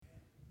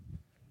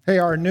Hey,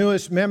 our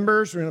newest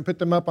members, we're going to put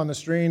them up on the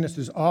screen. This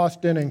is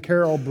Austin and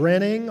Carol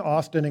Brenning.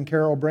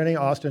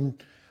 Austin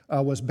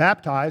was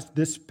baptized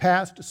this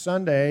past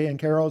Sunday, and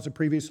Carol is a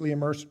previously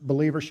immersed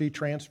believer. She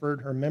transferred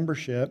her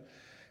membership.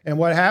 And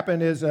what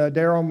happened is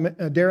Darren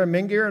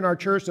Mingier in our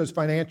church does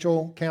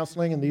financial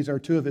counseling, and these are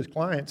two of his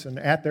clients. And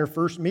at their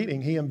first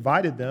meeting, he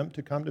invited them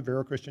to come to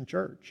Vero Christian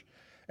Church.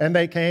 And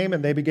they came,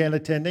 and they began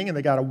attending, and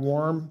they got a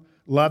warm,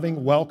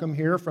 loving welcome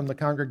here from the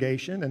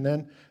congregation. And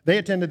then they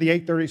attended the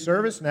 8:30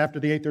 service, and after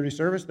the 8:30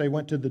 service, they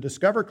went to the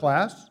Discover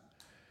class.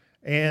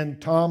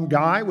 And Tom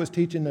Guy was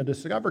teaching the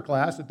Discover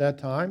class at that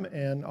time,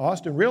 and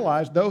Austin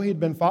realized, though he'd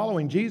been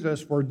following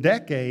Jesus for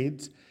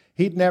decades,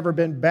 he'd never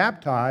been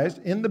baptized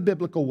in the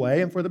biblical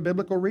way and for the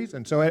biblical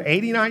reason. So at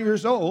 89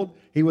 years old,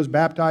 he was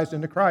baptized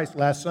into Christ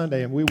last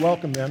Sunday, and we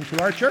welcome them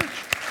to our church.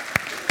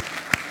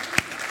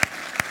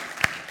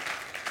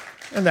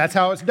 And that's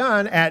how it's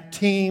done at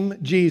Team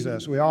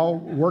Jesus. We all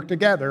work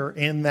together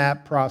in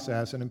that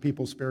process and in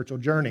people's spiritual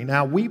journey.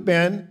 Now, we've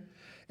been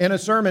in a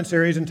sermon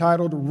series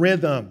entitled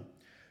Rhythm,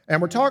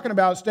 and we're talking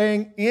about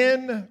staying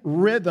in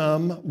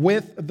rhythm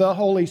with the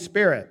Holy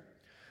Spirit.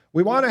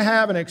 We want to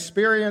have an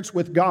experience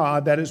with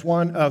God that is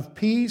one of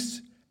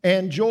peace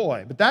and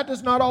joy, but that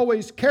does not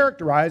always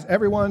characterize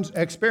everyone's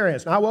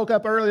experience. Now, I woke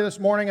up early this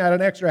morning, I had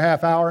an extra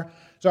half hour,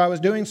 so I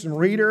was doing some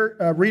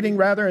reading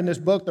in this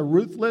book, The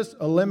Ruthless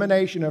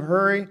Elimination of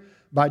Hurry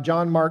by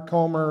John Mark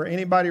Comer.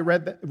 Anybody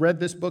read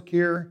this book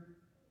here?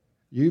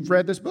 You've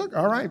read this book?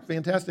 All right,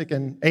 fantastic.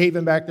 And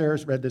Avon back there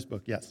has read this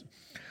book, yes.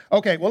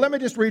 Okay, well, let me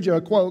just read you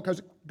a quote because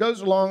it goes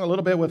along a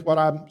little bit with what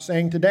I'm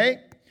saying today.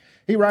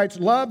 He writes,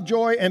 "Love,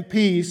 joy, and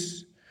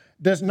peace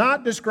does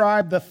not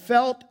describe the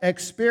felt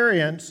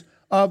experience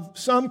of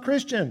some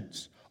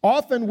Christians.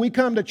 Often we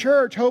come to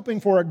church hoping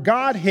for a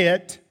God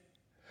hit,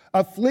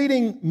 a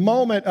fleeting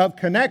moment of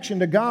connection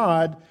to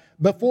God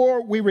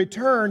before we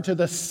return to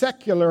the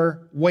secular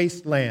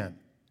wasteland."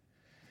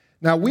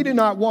 Now, we do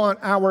not want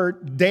our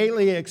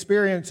daily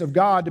experience of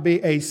God to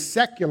be a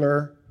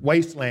secular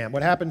wasteland.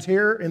 What happens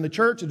here in the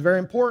church is very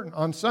important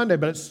on Sunday,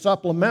 but it's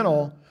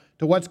supplemental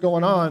to what's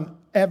going on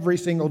every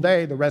single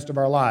day the rest of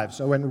our lives.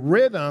 So in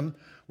rhythm,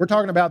 we're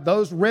talking about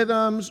those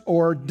rhythms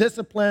or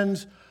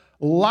disciplines,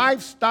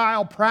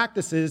 lifestyle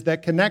practices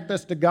that connect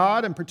us to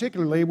God and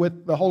particularly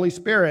with the Holy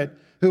Spirit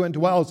who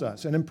indwells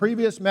us. And in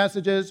previous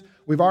messages,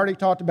 we've already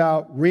talked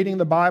about reading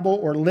the Bible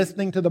or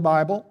listening to the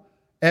Bible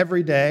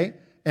every day.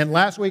 And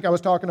last week I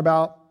was talking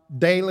about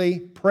daily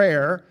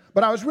prayer,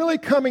 but I was really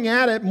coming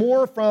at it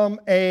more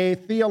from a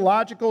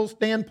theological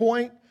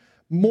standpoint,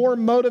 more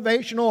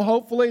motivational,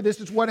 hopefully. This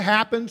is what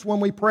happens when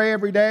we pray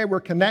every day. We're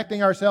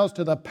connecting ourselves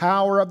to the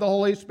power of the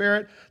Holy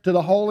Spirit, to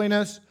the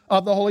holiness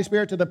of the Holy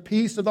Spirit, to the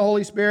peace of the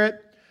Holy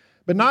Spirit,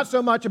 but not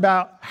so much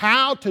about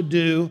how to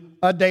do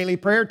a daily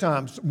prayer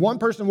time. One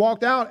person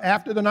walked out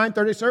after the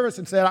 9:30 service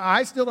and said,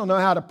 "I still don't know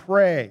how to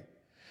pray."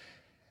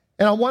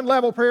 And on one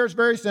level, prayer is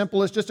very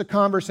simple. It's just a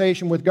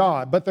conversation with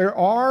God. But there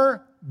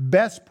are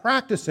best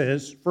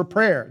practices for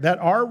prayer that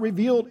are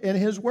revealed in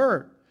His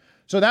Word.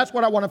 So that's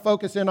what I want to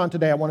focus in on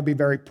today. I want to be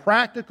very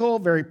practical,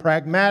 very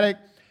pragmatic.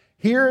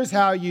 Here's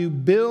how you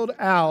build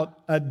out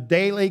a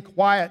daily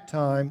quiet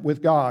time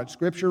with God: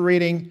 Scripture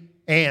reading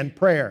and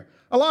prayer.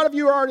 A lot of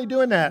you are already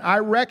doing that. I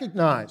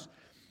recognize.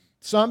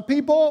 Some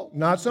people,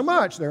 not so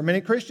much. There are many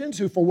Christians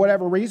who, for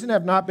whatever reason,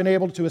 have not been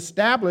able to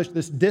establish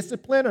this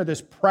discipline or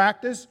this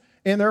practice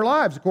in their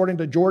lives. According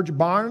to George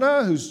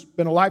Barna, who's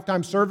been a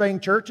lifetime surveying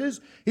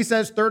churches, he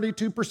says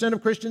 32%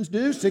 of Christians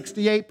do,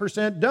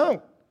 68%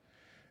 don't.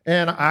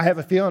 And I have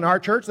a feeling in our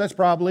church that's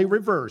probably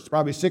reversed.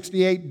 Probably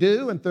 68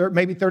 do and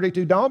maybe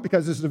 32 don't,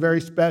 because this is a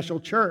very special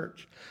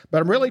church.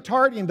 But I'm really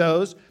targeting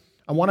those.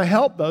 I want to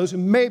help those who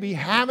maybe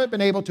haven't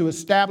been able to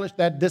establish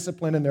that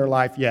discipline in their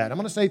life yet. I'm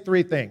going to say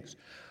three things.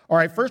 All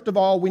right, first of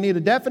all, we need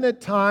a definite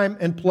time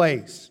and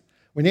place.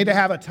 We need to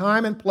have a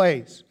time and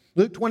place.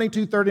 Luke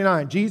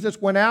 22:39,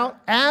 Jesus went out,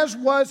 as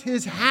was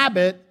his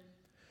habit,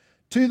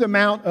 to the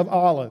Mount of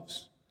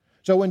Olives.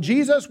 So when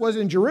Jesus was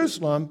in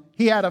Jerusalem,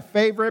 he had a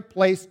favorite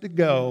place to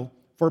go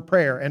for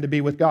prayer and to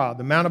be with God,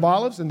 the Mount of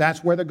Olives, and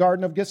that's where the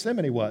Garden of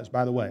Gethsemane was,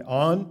 by the way,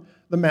 on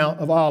the Mount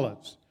of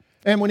Olives.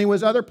 And when he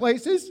was other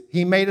places,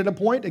 he made it a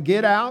point to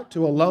get out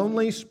to a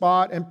lonely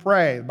spot and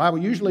pray. The Bible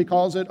usually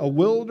calls it a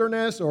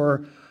wilderness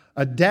or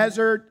a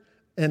desert.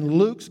 In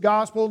Luke's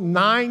gospel,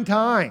 9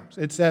 times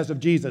it says of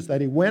Jesus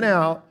that he went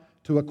out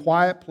to a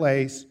quiet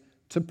place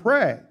to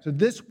pray. So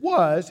this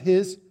was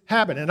his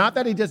habit. And not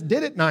that he just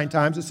did it 9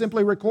 times, it's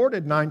simply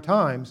recorded 9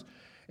 times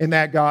in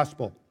that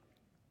gospel.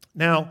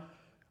 Now,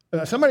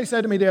 somebody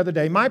said to me the other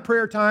day, my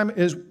prayer time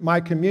is my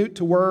commute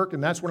to work,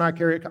 and that's when I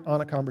carry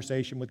on a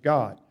conversation with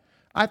God.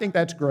 I think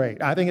that's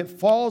great. I think it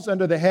falls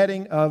under the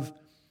heading of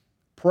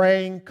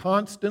praying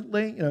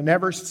constantly,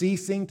 never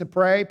ceasing to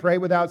pray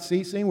without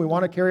ceasing. We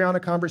want to carry on a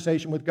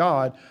conversation with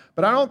God,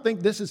 but I don't think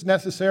this is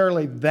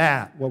necessarily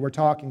what we're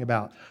talking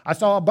about. I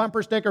saw a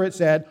bumper sticker that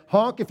said,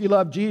 "Honk if you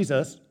love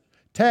Jesus,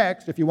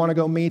 text if you want to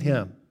go meet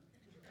him."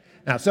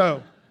 Now,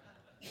 so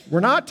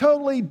We're not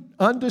totally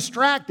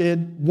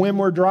undistracted when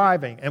we're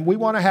driving, and we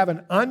want to have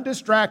an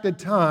undistracted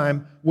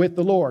time with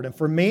the Lord. And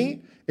for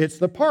me, it's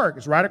the park.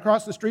 It's right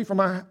across the street from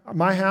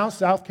my house,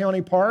 South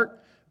County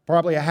Park,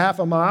 probably a half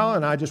a mile,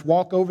 and I just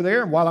walk over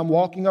there. And while I'm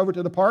walking over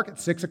to the park at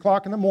 6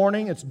 o'clock in the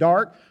morning, it's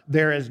dark.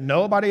 There is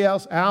nobody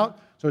else out,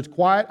 so it's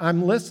quiet.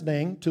 I'm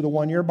listening to the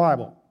one-year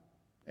Bible.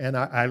 And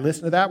I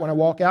listen to that when I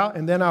walk out,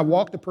 and then I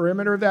walk the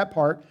perimeter of that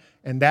park,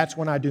 and that's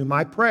when I do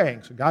my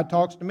praying. So God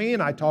talks to me,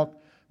 and I talk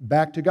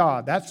back to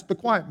God. That's the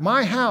quiet.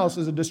 My house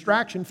is a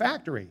distraction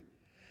factory.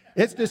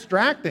 It's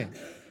distracting.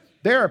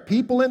 There are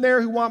people in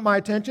there who want my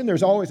attention.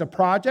 There's always a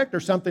project or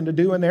something to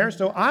do in there,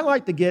 so I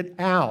like to get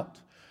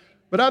out.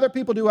 But other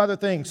people do other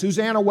things.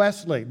 Susanna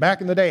Wesley,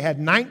 back in the day, had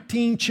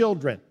 19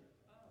 children.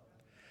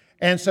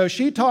 And so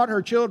she taught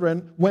her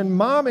children, when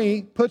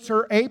mommy puts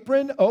her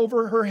apron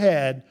over her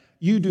head,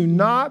 you do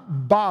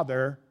not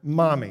bother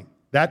mommy.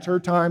 That's her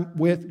time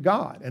with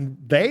God. And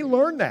they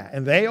learned that,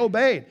 and they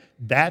obeyed.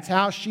 That's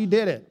how she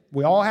did it.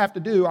 We all have to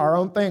do our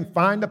own thing.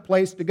 Find a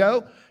place to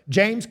go.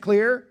 James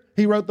Clear,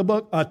 he wrote the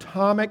book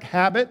Atomic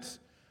Habits.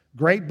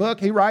 Great book.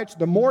 He writes,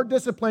 the more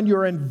disciplined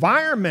your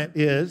environment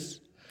is,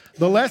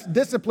 the less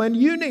disciplined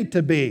you need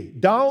to be.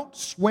 Don't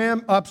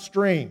swim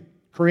upstream.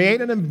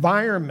 Create an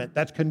environment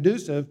that's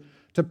conducive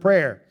to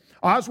prayer.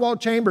 Oswald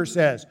Chambers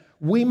says,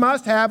 we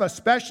must have a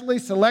specially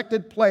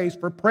selected place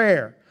for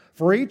prayer.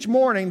 For each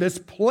morning, this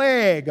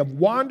plague of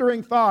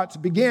wandering thoughts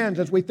begins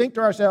as we think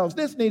to ourselves,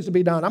 this needs to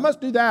be done. I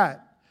must do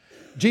that.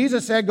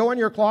 Jesus said, go in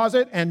your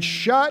closet and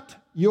shut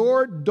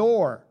your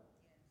door.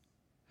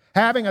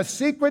 Having a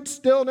secret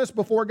stillness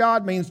before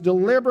God means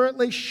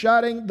deliberately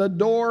shutting the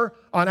door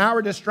on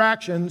our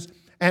distractions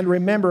and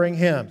remembering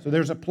Him. So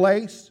there's a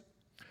place,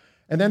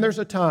 and then there's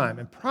a time.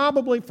 And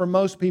probably for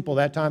most people,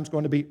 that time's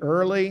going to be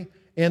early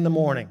in the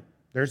morning.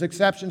 There's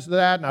exceptions to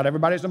that. Not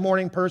everybody's a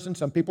morning person.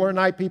 Some people are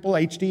night people.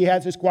 HT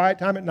has his quiet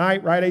time at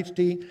night, right,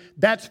 HT?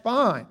 That's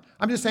fine.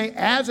 I'm just saying,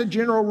 as a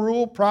general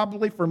rule,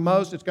 probably for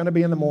most, it's going to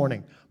be in the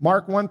morning.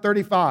 Mark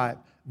 1:35,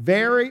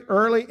 very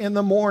early in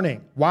the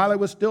morning, while it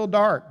was still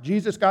dark,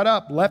 Jesus got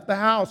up, left the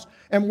house,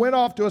 and went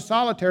off to a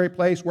solitary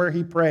place where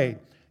He prayed.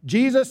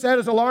 Jesus set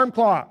his alarm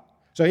clock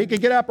so he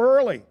could get up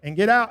early and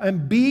get out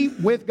and be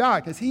with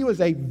God, because he was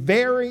a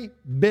very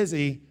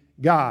busy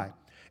guy.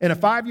 In a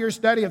 5-year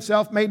study of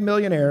self-made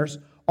millionaires,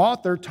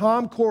 author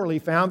Tom Corley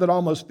found that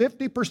almost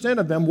 50%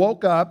 of them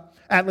woke up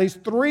at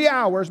least 3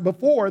 hours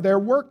before their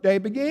workday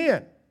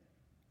began.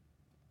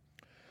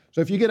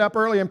 So if you get up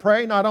early and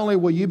pray, not only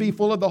will you be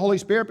full of the Holy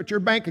Spirit, but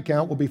your bank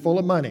account will be full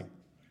of money.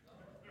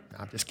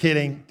 I'm just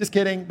kidding,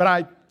 but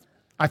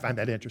I find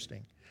that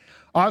interesting.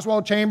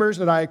 Oswald Chambers,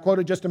 that I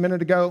quoted just a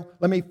minute ago,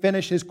 let me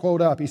finish his quote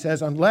up. He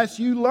says, unless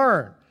you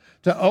learn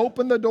to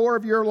open the door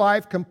of your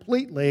life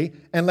completely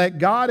and let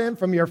God in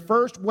from your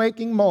first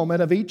waking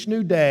moment of each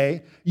new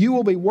day, you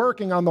will be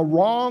working on the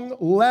wrong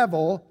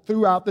level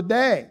throughout the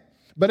day.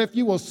 But if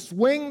you will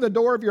swing the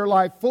door of your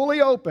life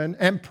fully open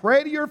and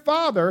pray to your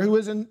Father who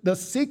is in the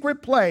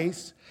secret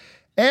place,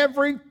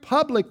 every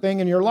public thing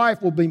in your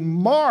life will be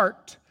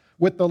marked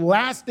with the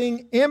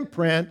lasting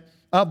imprint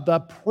of the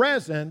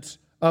presence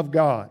of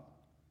God.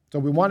 So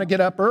we want to get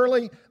up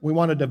early. We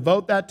want to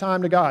devote that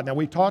time to God. Now,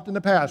 we talked in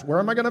the past, where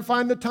am I going to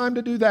find the time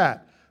to do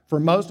that? For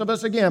most of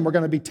us, again, we're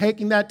going to be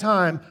taking that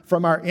time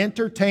from our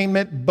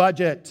entertainment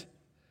budget.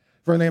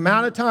 For the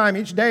amount of time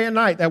each day and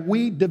night that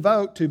we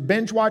devote to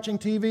binge watching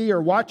TV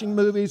or watching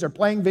movies or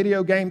playing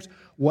video games,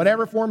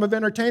 whatever form of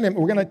entertainment,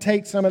 we're going to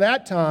take some of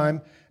that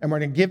time and we're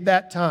going to give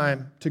that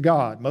time to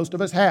God. Most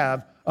of us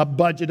have a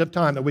budget of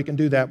time that we can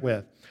do that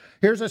with.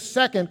 Here's a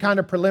second kind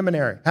of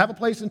preliminary. Have a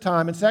place and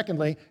time. And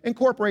secondly,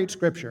 incorporate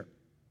Scripture.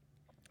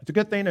 It's a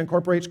good thing to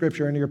incorporate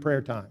Scripture into your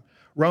prayer time.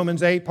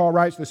 Romans 8, Paul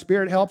writes, the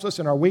Spirit helps us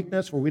in our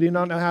weakness, for we do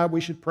not know how we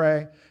should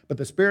pray, but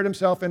the Spirit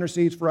Himself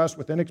intercedes for us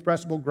with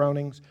inexpressible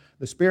groanings.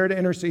 The Spirit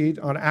intercedes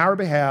on our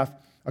behalf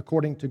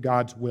according to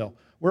God's will.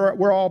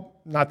 We're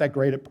all not that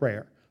great at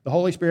prayer. The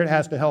Holy Spirit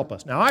has to help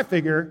us. Now, I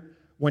figure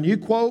when you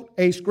quote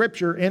a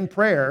Scripture in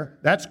prayer,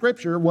 that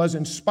Scripture was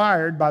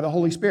inspired by the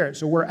Holy Spirit.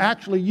 So we're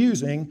actually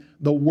using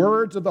the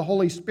words of the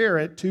Holy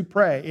Spirit to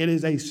pray. It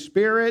is a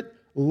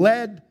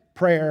Spirit-led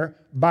prayer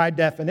by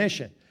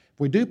definition. If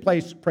we do pray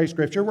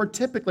Scripture, we're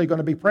typically going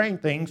to be praying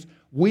things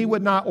we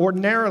would not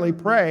ordinarily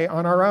pray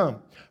on our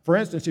own. For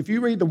instance, if you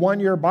read the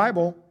one-year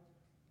Bible,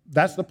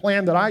 that's the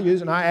plan that I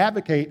use and I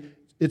advocate.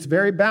 It's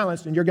very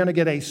balanced, and you're going to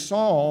get a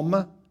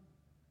psalm,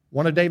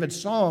 one of David's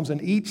psalms,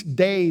 in each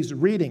day's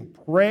reading.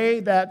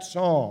 Pray that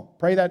psalm.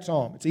 Pray that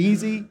psalm. It's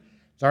easy.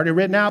 It's already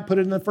written out. Put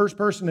it in the first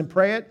person and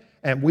pray it,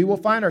 and we will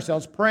find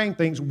ourselves praying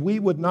things we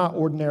would not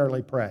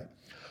ordinarily pray.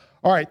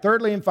 All right,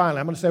 thirdly and finally,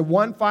 I'm going to say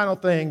one final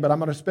thing, but I'm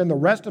going to spend the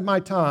rest of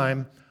my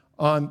time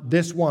on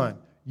this one.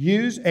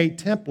 Use a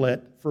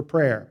template for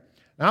prayer.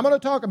 Now, I'm going to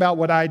talk about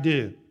what I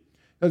do.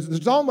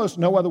 There's almost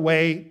no other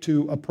way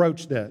to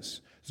approach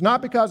this. It's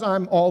not because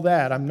I'm all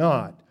that. I'm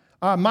not.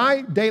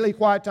 My daily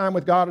quiet time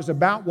with God is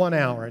about 1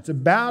 hour. It's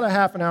about a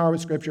half an hour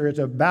with Scripture. It's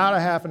about a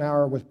half an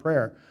hour with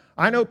prayer.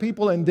 I know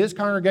people in this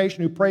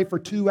congregation who pray for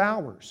 2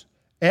 hours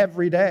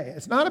every day.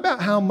 It's not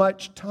about how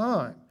much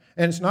time,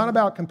 and it's not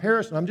about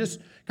comparison. I'm just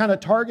kind of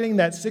targeting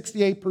that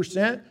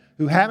 68%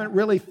 who haven't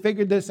really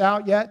figured this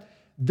out yet.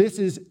 This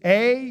is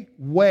a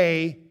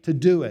way to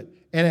do it,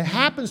 and it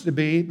happens to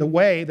be the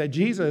way that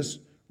Jesus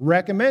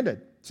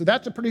recommended. So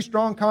that's a pretty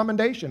strong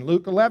commendation.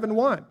 Luke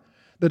 11:1.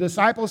 The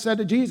disciples said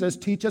to Jesus,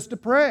 "Teach us to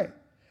pray."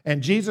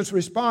 And Jesus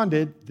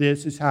responded,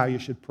 "This is how you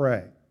should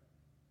pray."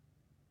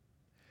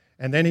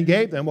 And then he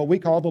gave them what we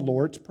call the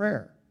Lord's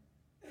Prayer.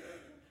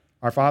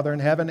 Our Father in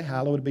heaven,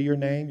 hallowed be your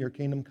name, your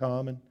kingdom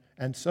come,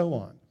 and so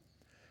on.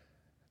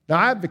 Now,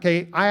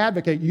 I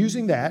advocate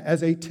using that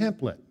as a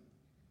template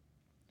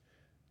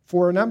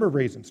for a number of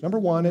reasons. Number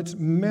one, it's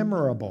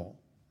memorable.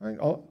 Right?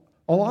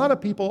 A lot of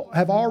people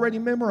have already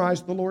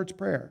memorized the Lord's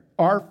Prayer,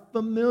 are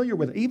familiar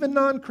with it, even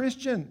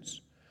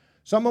non-Christians.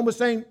 Someone was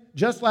saying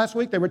just last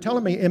week, they were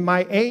telling me in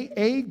my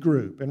AA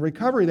group in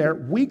recovery there,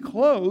 we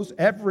close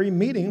every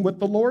meeting with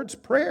the Lord's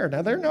Prayer.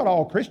 Now, they're not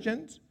all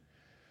Christians,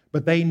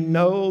 but they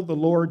know the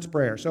Lord's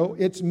Prayer. So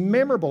it's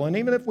memorable, and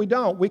even if we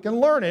don't, we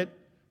can learn it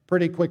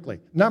pretty quickly.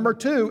 Number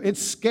two,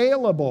 it's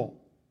scalable.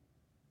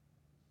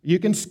 You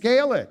can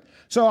scale it.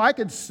 So I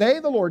could say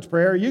the Lord's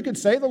Prayer, you could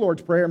say the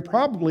Lord's Prayer in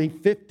probably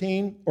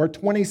 15 or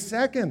 20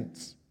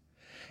 seconds.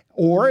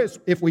 Or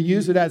if we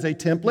use it as a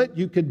template,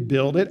 you could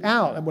build it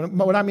out. And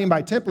what I mean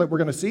by template, we're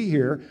going to see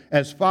here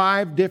as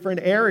 5 different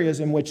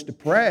areas in which to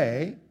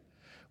pray.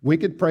 We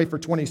could pray for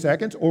 20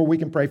 seconds, or we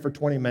can pray for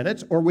 20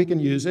 minutes, or we can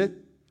use it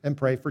and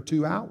pray for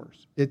 2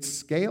 hours. It's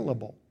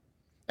scalable.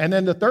 And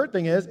then the third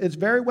thing is, it's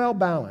very well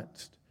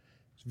balanced.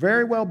 It's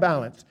very well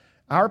balanced.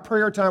 Our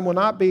prayer time will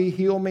not be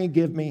heal me,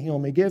 give me, heal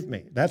me, give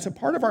me. That's a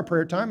part of our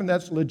prayer time, and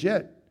that's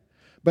legit.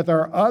 But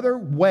there are other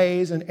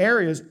ways and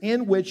areas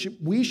in which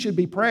we should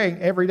be praying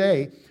every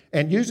day,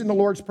 and using the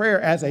Lord's Prayer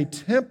as a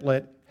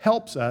template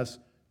helps us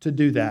to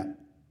do that.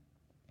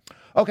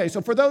 Okay,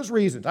 so for those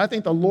reasons, I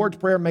think the Lord's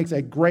Prayer makes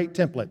a great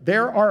template.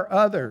 There are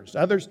others.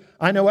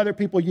 I know other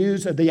people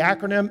use the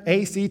acronym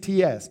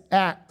ACTS,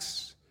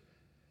 ACTS.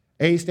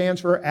 A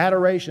stands for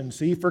adoration,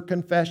 C for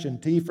confession,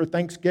 T for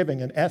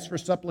thanksgiving, and S for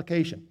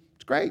supplication.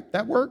 It's great.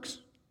 That works.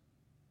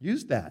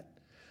 Use that.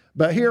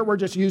 But here we're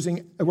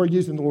using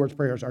the Lord's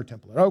Prayer as our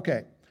template.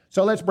 Okay,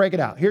 so let's break it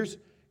out. Here's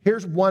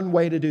one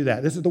way to do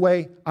that. This is the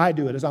way I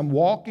do it, is I'm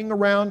walking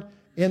around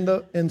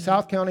in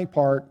South County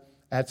Park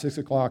at 6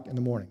 o'clock in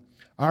the morning.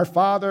 Our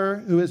Father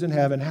who is in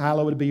heaven,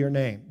 hallowed be your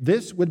name.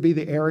 This would be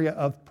the area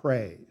of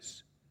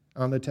praise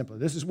on the template.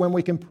 This is when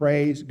we can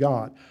praise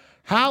God.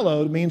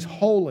 Hallowed means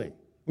holy.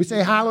 We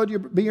say,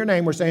 hallowed be your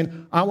name. We're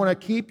saying, I want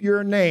to keep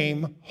your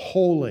name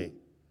holy.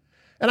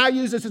 And I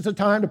use this as a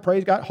time to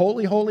praise God.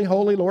 Holy, holy,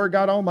 holy, Lord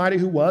God Almighty,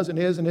 who was and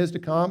is to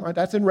come. Right?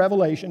 That's in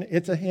Revelation.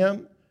 It's a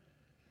hymn.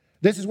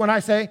 This is when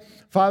I say,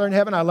 Father in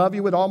heaven, I love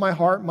you with all my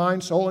heart,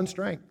 mind, soul, and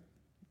strength.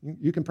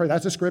 You can pray.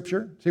 That's a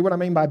scripture. See what I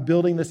mean by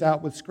building this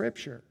out with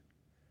scripture?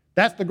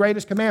 That's the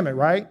greatest commandment,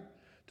 right?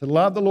 To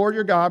love the Lord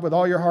your God with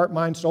all your heart,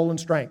 mind, soul, and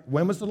strength.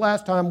 When was the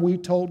last time we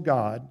told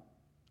God,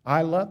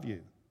 I love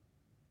you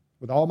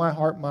with all my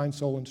heart, mind,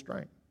 soul, and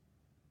strength?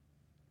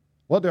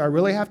 Well, do I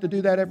really have to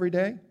do that every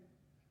day?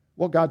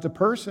 Well, God's a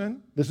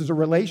person. This is a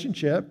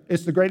relationship.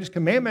 It's the greatest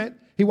commandment.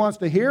 He wants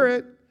to hear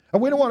it.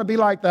 And we don't want to be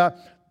like the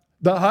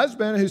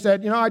husband who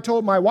said, I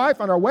told my wife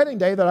on our wedding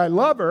day that I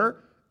love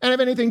her, and if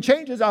anything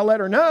changes, I'll let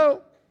her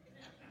know.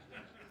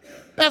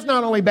 That's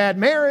not only bad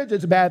marriage,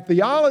 it's bad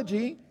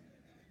theology.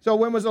 So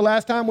when was the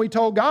last time we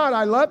told God,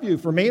 I love you?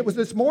 For me, it was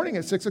this morning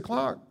at 6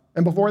 o'clock.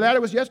 And before that,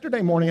 it was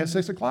yesterday morning at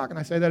 6 o'clock, and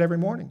I say that every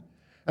morning.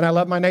 And I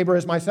love my neighbor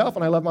as myself,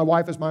 and I love my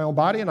wife as my own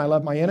body, and I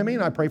love my enemy,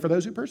 and I pray for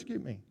those who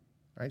persecute me.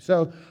 Right?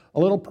 So a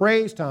little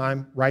praise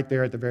time right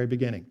there at the very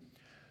beginning.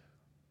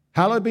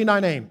 Hallowed be thy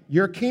name.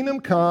 Your kingdom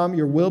come,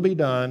 your will be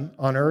done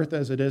on earth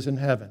as it is in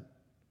heaven.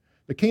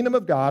 The kingdom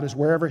of God is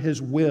wherever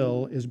his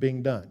will is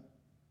being done.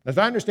 As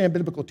I understand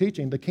biblical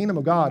teaching, the kingdom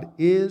of God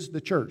is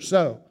the church.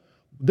 So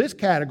this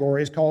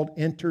category is called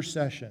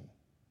intercession.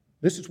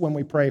 This is when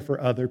we pray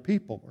for other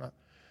people. We're not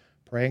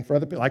praying for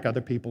other people like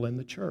other people in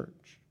the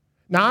church.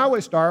 Now, I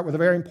always start with a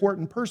very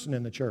important person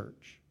in the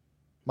church,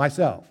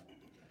 myself.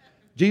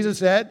 Jesus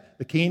said,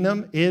 the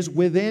kingdom is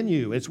within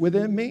you. It's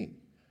within me.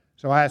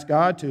 So I ask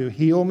God to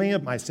heal me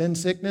of my sin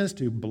sickness,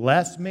 to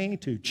bless me,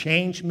 to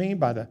change me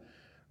by the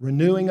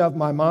renewing of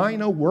my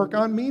mind. Work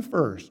on me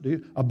first.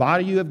 A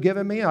body you have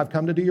given me, I've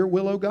come to do your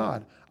will, O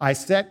God. I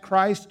set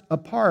Christ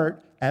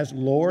apart as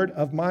Lord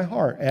of my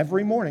heart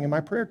every morning in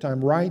my prayer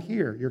time right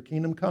here, your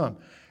kingdom come.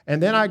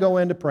 And then I go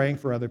into praying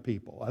for other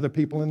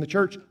people in the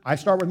church. I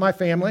start with my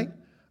family.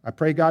 I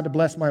pray God to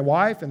bless my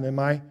wife and then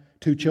my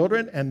 2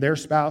 children and their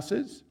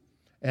spouses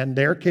and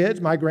their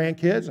kids, my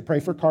grandkids. I pray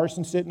for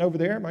Carson sitting over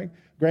there. My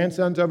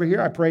grandson's over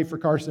here. I pray for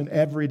Carson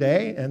every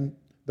day and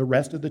the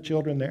rest of the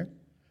children there.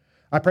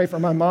 I pray for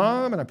my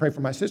mom, and I pray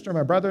for my sister and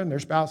my brother and their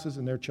spouses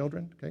and their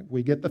children. Okay?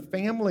 We get the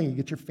family. You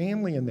get your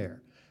family in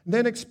there. And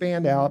then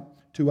expand out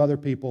to other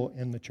people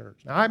in the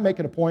church. Now, I make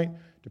it a point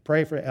to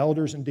pray for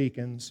elders and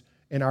deacons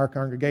in our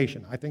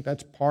congregation. I think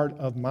that's part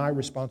of my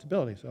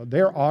responsibility. So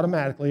they're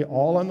automatically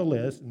all on the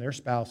list, and their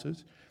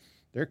spouses.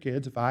 their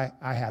kids if I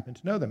happen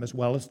to know them, as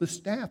well as the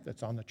staff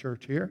that's on the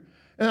church here.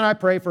 And then I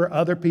pray for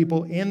other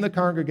people in the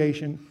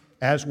congregation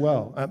as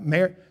well.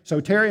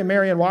 So Terry and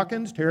Marianne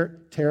Watkins,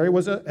 Terry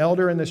was an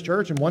elder in this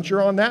church, and once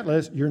you're on that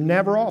list, you're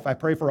never off. I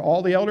pray for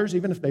all the elders,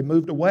 even if they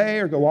moved away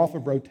or go off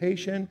of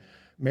rotation.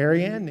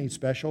 Marianne needs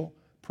special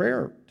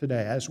prayer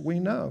today, as we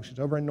know. She's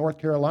over in North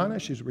Carolina.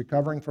 She's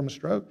recovering from a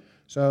stroke.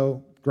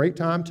 So great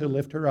time to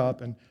lift her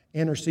up and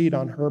intercede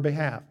on her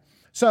behalf.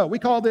 So we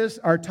call this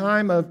our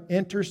time of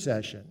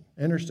intercession.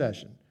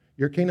 Intercession.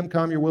 Your kingdom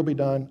come, your will be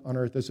done on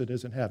earth as it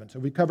is in heaven. So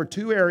we cover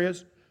two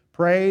areas,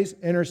 praise,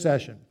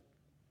 intercession.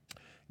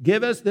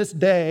 Give us this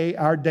day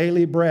our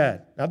daily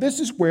bread. Now this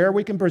is where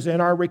we can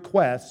present our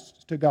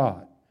requests to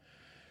God.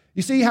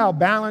 You see how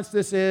balanced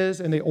this is,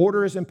 and the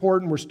order is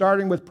important. We're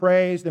starting with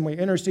praise, then we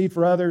intercede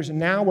for others, and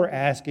now we're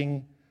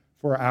asking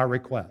for our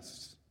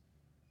requests.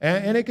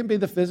 And it can be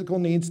the physical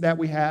needs that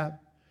we have.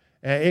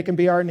 It can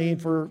be our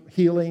need for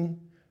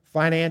healing,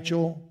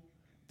 financial.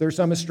 There's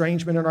some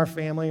estrangement in our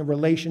family and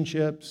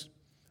relationships.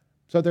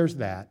 So there's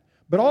that.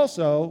 But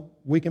also,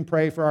 we can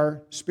pray for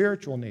our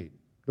spiritual need.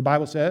 The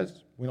Bible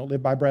says, we don't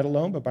live by bread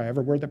alone, but by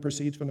every word that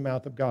proceeds from the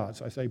mouth of God.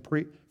 So I say,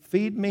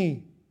 feed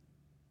me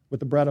with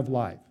the bread of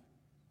life.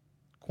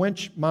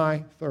 Quench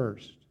my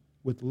thirst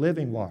with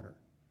living water,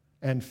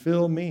 and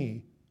fill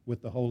me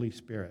with the Holy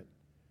Spirit.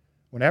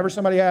 Whenever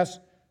somebody asks,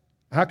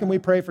 how can we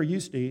pray for you,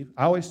 Steve?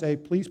 I always say,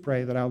 please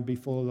pray that I would be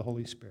full of the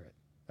Holy Spirit.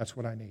 That's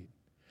what I need.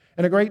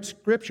 And a great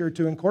scripture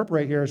to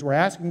incorporate here is we're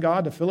asking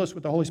God to fill us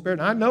with the Holy Spirit.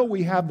 And I know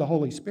we have the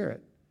Holy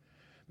Spirit.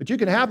 But you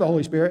can have the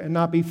Holy Spirit and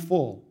not be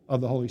full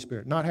of the Holy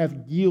Spirit, not have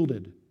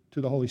yielded to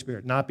the Holy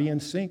Spirit, not be in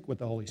sync with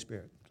the Holy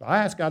Spirit. So I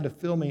ask God to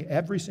fill me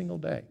every single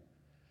day.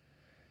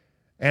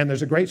 And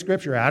there's a great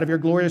scripture, out of your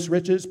glorious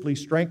riches,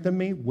 please strengthen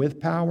me with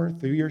power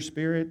through your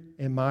Spirit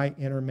in my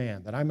inner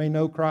man, that I may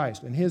know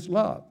Christ and His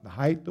love, the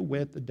height, the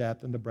width, the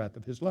depth, and the breadth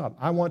of His love.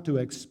 I want to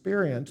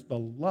experience the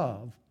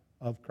love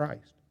of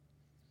Christ.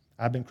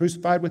 I've been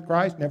crucified with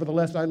Christ,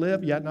 nevertheless I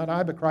live, yet not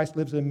I, but Christ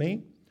lives in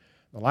me.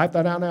 The life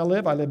that I now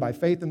live, I live by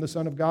faith in the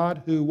Son of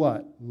God, who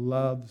what?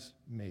 Loves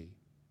me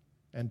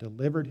and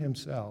delivered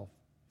Himself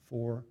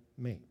for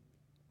me.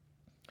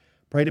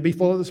 Pray to be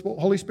full of the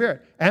Holy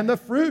Spirit and the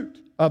fruit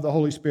of the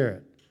Holy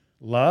Spirit.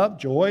 Love,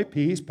 joy,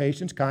 peace,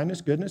 patience, kindness,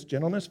 goodness,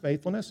 gentleness,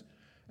 faithfulness,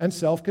 and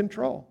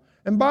self-control.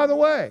 And by the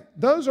way,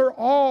 those are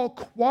all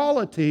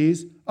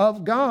qualities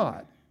of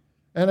God.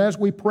 And as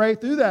we pray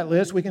through that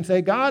list, we can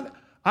say, God,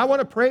 I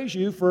want to praise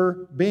you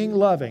for being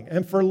loving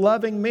and for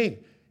loving me.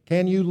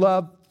 Can you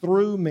love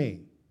through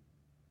me?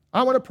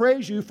 I want to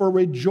praise you for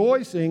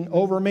rejoicing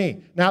over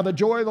me. Now, the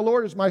joy of the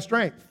Lord is my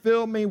strength.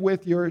 Fill me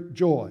with your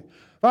joy.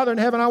 Father in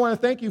heaven, I want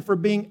to thank you for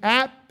being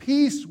at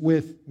peace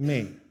with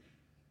me.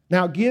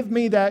 Now, give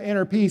me that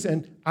inner peace,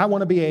 and I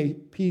want to be a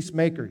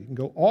peacemaker. You can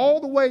go all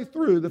the way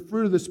through the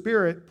fruit of the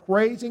Spirit,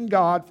 praising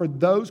God for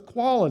those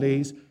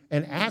qualities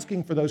and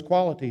asking for those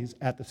qualities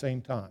at the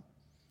same time.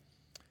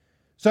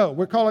 So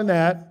we're calling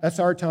that's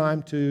our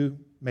time to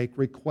make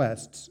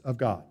requests of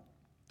God.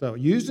 So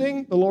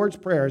using the Lord's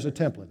Prayer as a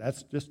template,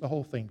 that's just the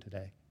whole theme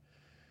today,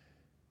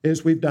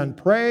 is we've done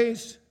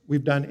praise,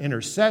 we've done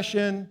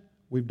intercession,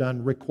 we've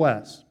done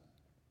requests.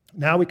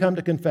 Now we come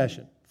to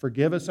confession.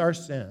 Forgive us our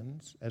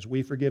sins as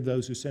we forgive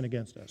those who sin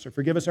against us, or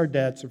forgive us our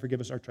debts, or forgive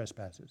us our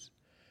trespasses.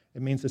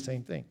 It means the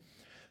same thing.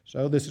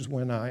 So this is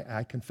when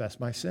I confess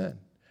my sin.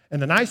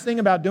 And the nice thing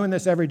about doing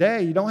this every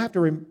day, you don't have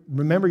to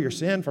remember your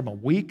sin from a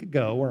week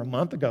ago or a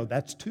month ago.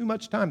 That's too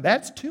much time.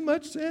 That's too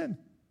much sin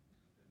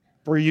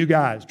for you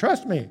guys.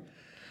 Trust me.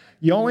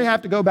 You only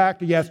have to go back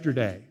to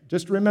yesterday.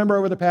 Just remember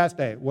over the past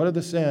day, what are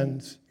the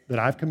sins that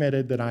I've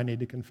committed that I need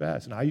to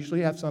confess? And I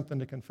usually have something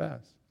to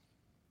confess.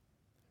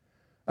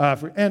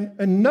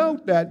 And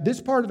note that this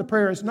part of the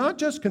prayer is not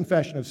just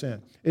confession of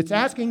sin. It's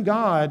asking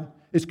God,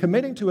 it's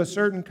committing to a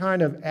certain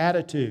kind of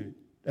attitude,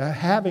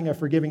 having a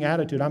forgiving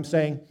attitude. I'm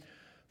saying,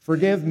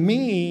 forgive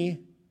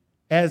me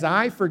as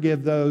I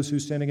forgive those who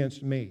sin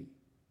against me.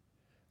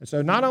 And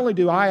so not only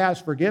do I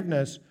ask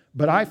forgiveness,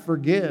 but I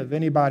forgive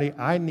anybody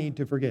I need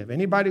to forgive.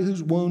 Anybody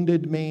who's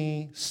wounded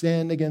me,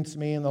 sinned against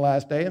me in the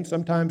last day. And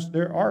sometimes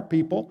there are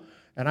people,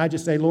 and I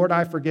just say, Lord,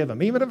 I forgive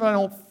them. Even if I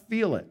don't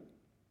feel it.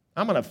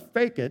 I'm going to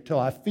fake it till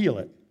I feel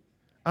it.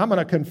 I'm going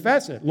to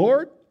confess it.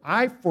 Lord,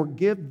 I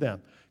forgive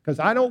them because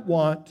I don't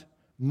want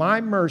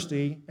my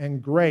mercy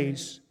and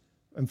grace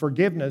and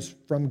forgiveness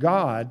from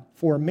God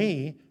for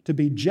me to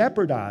be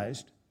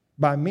jeopardized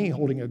by me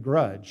holding a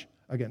grudge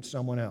against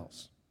someone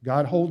else.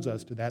 God holds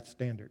us to that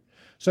standard.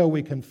 So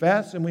we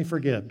confess and we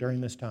forgive during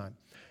this time.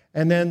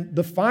 And then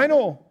the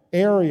final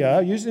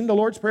area, using the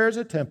Lord's Prayer as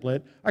a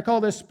template, I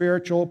call this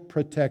spiritual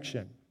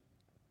protection.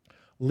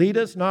 Lead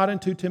us not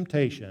into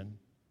temptation,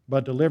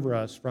 but deliver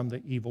us from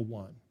the evil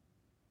one.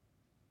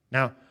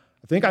 Now,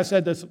 I think I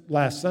said this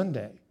last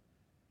Sunday.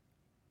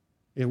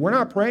 If we're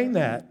not praying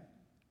that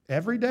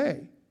every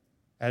day,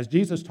 as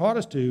Jesus taught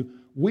us to,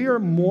 we are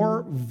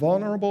more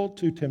vulnerable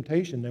to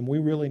temptation than we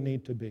really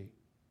need to be.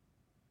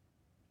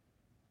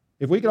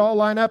 If we could all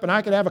line up and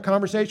I could have a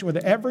conversation with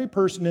every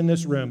person in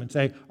this room and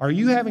say, are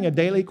you having a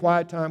daily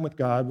quiet time with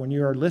God when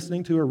you are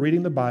listening to or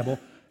reading the Bible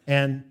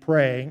and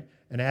praying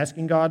and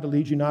asking God to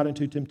lead you not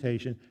into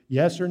temptation?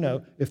 Yes or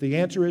no? If the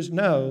answer is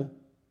no,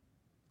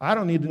 I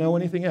don't need to know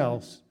anything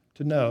else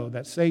to know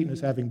that Satan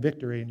is having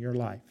victory in your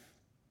life.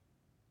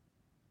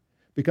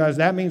 Because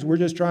that means we're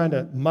just trying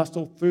to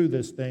muscle through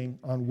this thing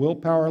on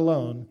willpower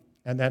alone,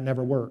 and that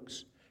never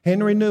works.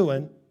 Henry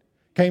Nouwen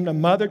came to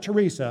Mother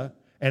Teresa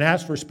and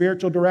asked for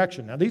spiritual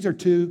direction. Now, these are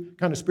two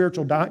kind of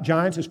spiritual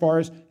giants as far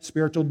as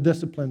spiritual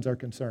disciplines are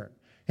concerned.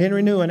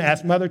 Henry Nouwen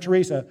asked Mother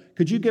Teresa,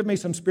 could you give me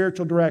some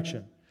spiritual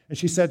direction? And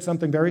she said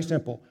something very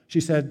simple. She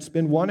said,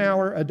 spend 1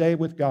 hour a day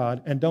with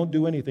God and don't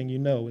do anything you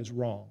know is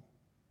wrong.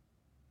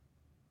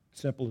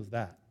 Simple as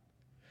that.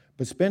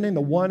 But spending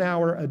the 1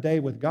 hour a day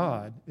with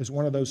God is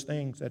one of those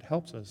things that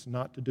helps us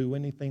not to do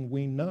anything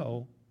we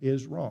know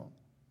is wrong.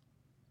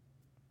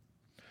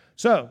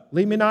 So,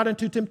 lead me not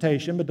into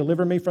temptation, but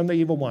deliver me from the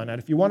evil one. And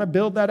if you want to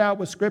build that out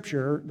with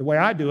Scripture, the way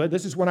I do it,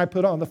 this is when I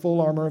put on the full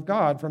armor of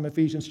God from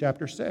Ephesians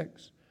chapter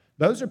 6.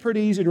 Those are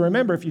pretty easy to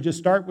remember if you just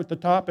start with the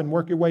top and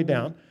work your way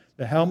down.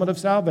 The helmet of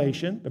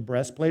salvation, the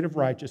breastplate of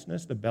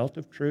righteousness, the belt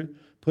of truth,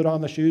 put on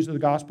the shoes of the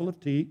gospel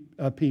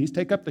of peace,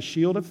 take up the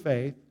shield of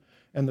faith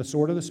and the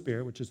sword of the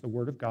Spirit, which is the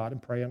word of God,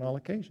 and pray on all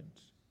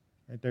occasions.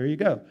 Right, there you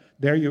go.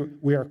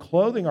 We are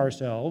clothing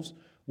ourselves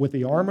with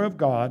the armor of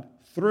God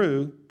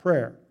through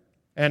prayer.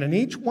 And in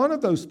each one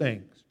of those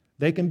things,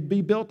 they can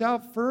be built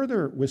out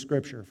further with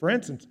Scripture. For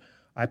instance,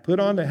 I put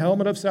on the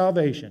helmet of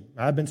salvation.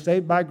 I've been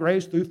saved by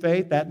grace through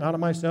faith, that not of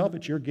myself,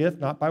 it's your gift,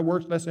 not by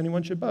works, lest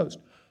anyone should boast.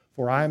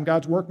 For I am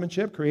God's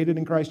workmanship, created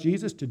in Christ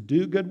Jesus, to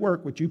do good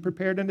work, which you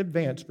prepared in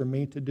advance for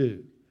me to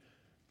do.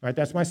 All right,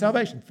 that's my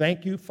salvation.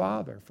 Thank you,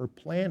 Father, for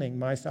planning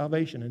my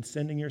salvation and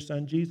sending your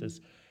Son,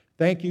 Jesus.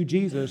 Thank you,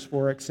 Jesus,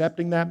 for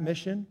accepting that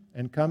mission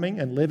and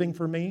coming and living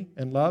for me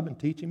and love and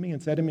teaching me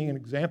and setting me an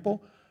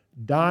example,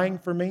 dying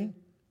for me,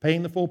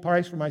 paying the full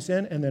price for my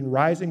sin, and then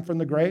rising from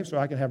the grave so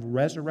I can have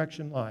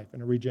resurrection life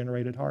and a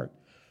regenerated heart.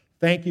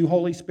 Thank you,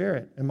 Holy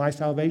Spirit, and my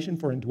salvation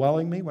for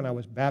indwelling me when I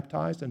was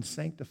baptized and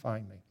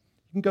sanctifying me.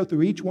 You can go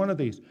through each one of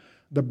these.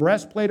 The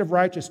breastplate of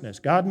righteousness.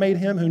 God made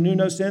him who knew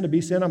no sin to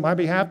be sin on my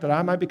behalf that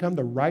I might become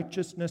the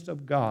righteousness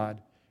of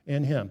God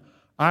in him.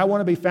 I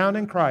want to be found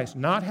in Christ,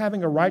 not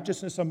having a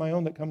righteousness of my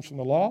own that comes from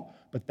the law,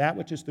 but that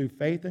which is through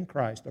faith in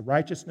Christ, the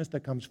righteousness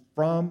that comes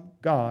from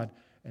God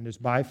and is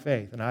by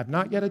faith. And I have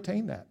not yet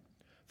attained that.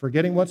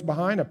 Forgetting what's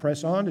behind, I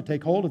press on to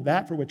take hold of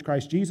that for which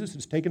Christ Jesus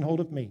has taken hold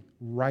of me.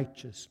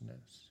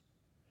 Righteousness.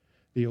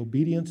 The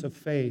obedience of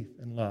faith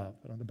and love.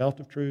 Put on the belt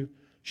of truth,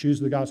 shoes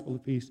of the gospel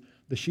of peace,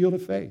 the shield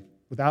of faith.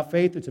 Without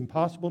faith, it's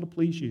impossible to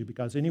please you,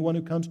 because anyone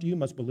who comes to you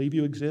must believe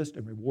you exist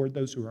and reward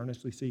those who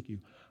earnestly seek you.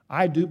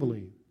 I do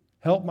believe.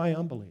 Help my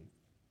unbelief.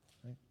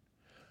 Right?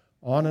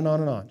 On and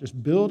on and on.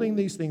 Just building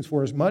these things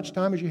for as much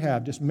time as you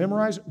have. Just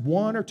memorize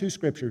 1 or 2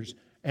 scriptures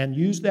and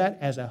use that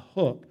as a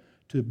hook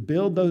to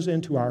build those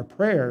into our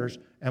prayers,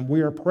 and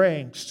we are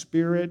praying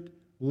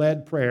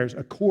Spirit-led prayers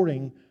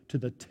according to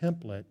the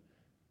template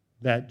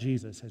that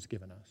Jesus has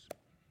given us.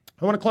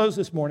 I want to close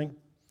this morning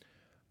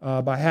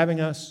by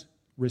having us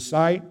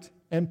recite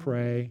and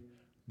pray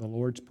the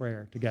Lord's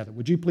Prayer together.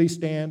 Would you please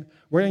stand?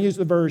 We're going to use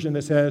the version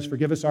that says,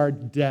 forgive us our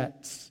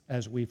debts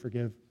as we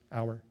forgive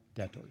our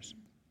debtors.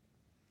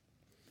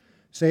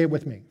 Say it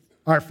with me.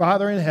 Our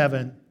Father in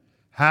heaven,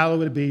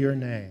 hallowed be your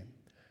name.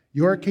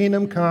 Your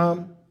kingdom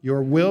come,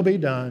 your will be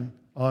done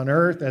on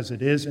earth as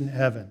it is in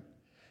heaven.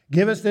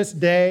 Give us this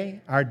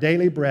day our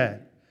daily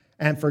bread,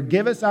 and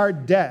forgive us our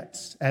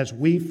debts as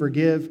we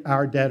forgive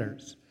our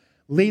debtors.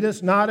 Lead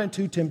us not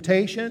into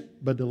temptation,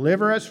 but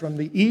deliver us from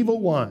the evil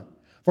one.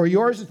 For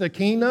yours is the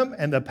kingdom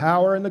and the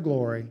power and the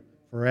glory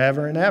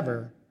forever and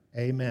ever.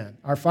 Amen.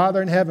 Our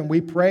Father in heaven, we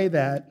pray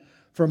that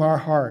from our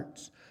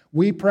hearts.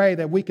 We pray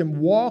that we can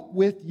walk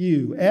with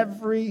you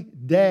every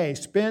day,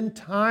 spend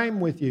time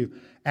with you,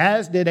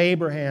 as did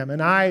Abraham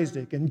and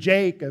Isaac and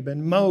Jacob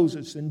and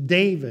Moses and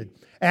David,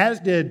 as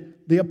did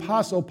the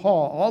Apostle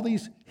Paul, all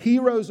these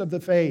heroes of the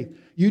faith.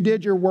 You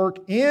did your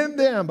work in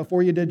them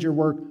before you did your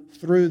work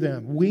through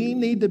them. We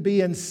need to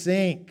be in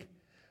sync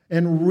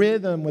and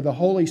rhythm with the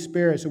Holy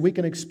Spirit so we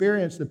can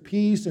experience the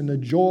peace and the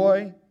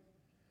joy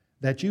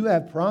that you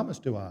have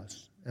promised to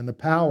us and the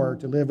power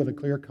to live with a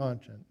clear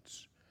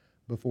conscience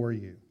before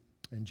you.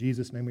 In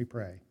Jesus' name we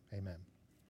pray. Amen.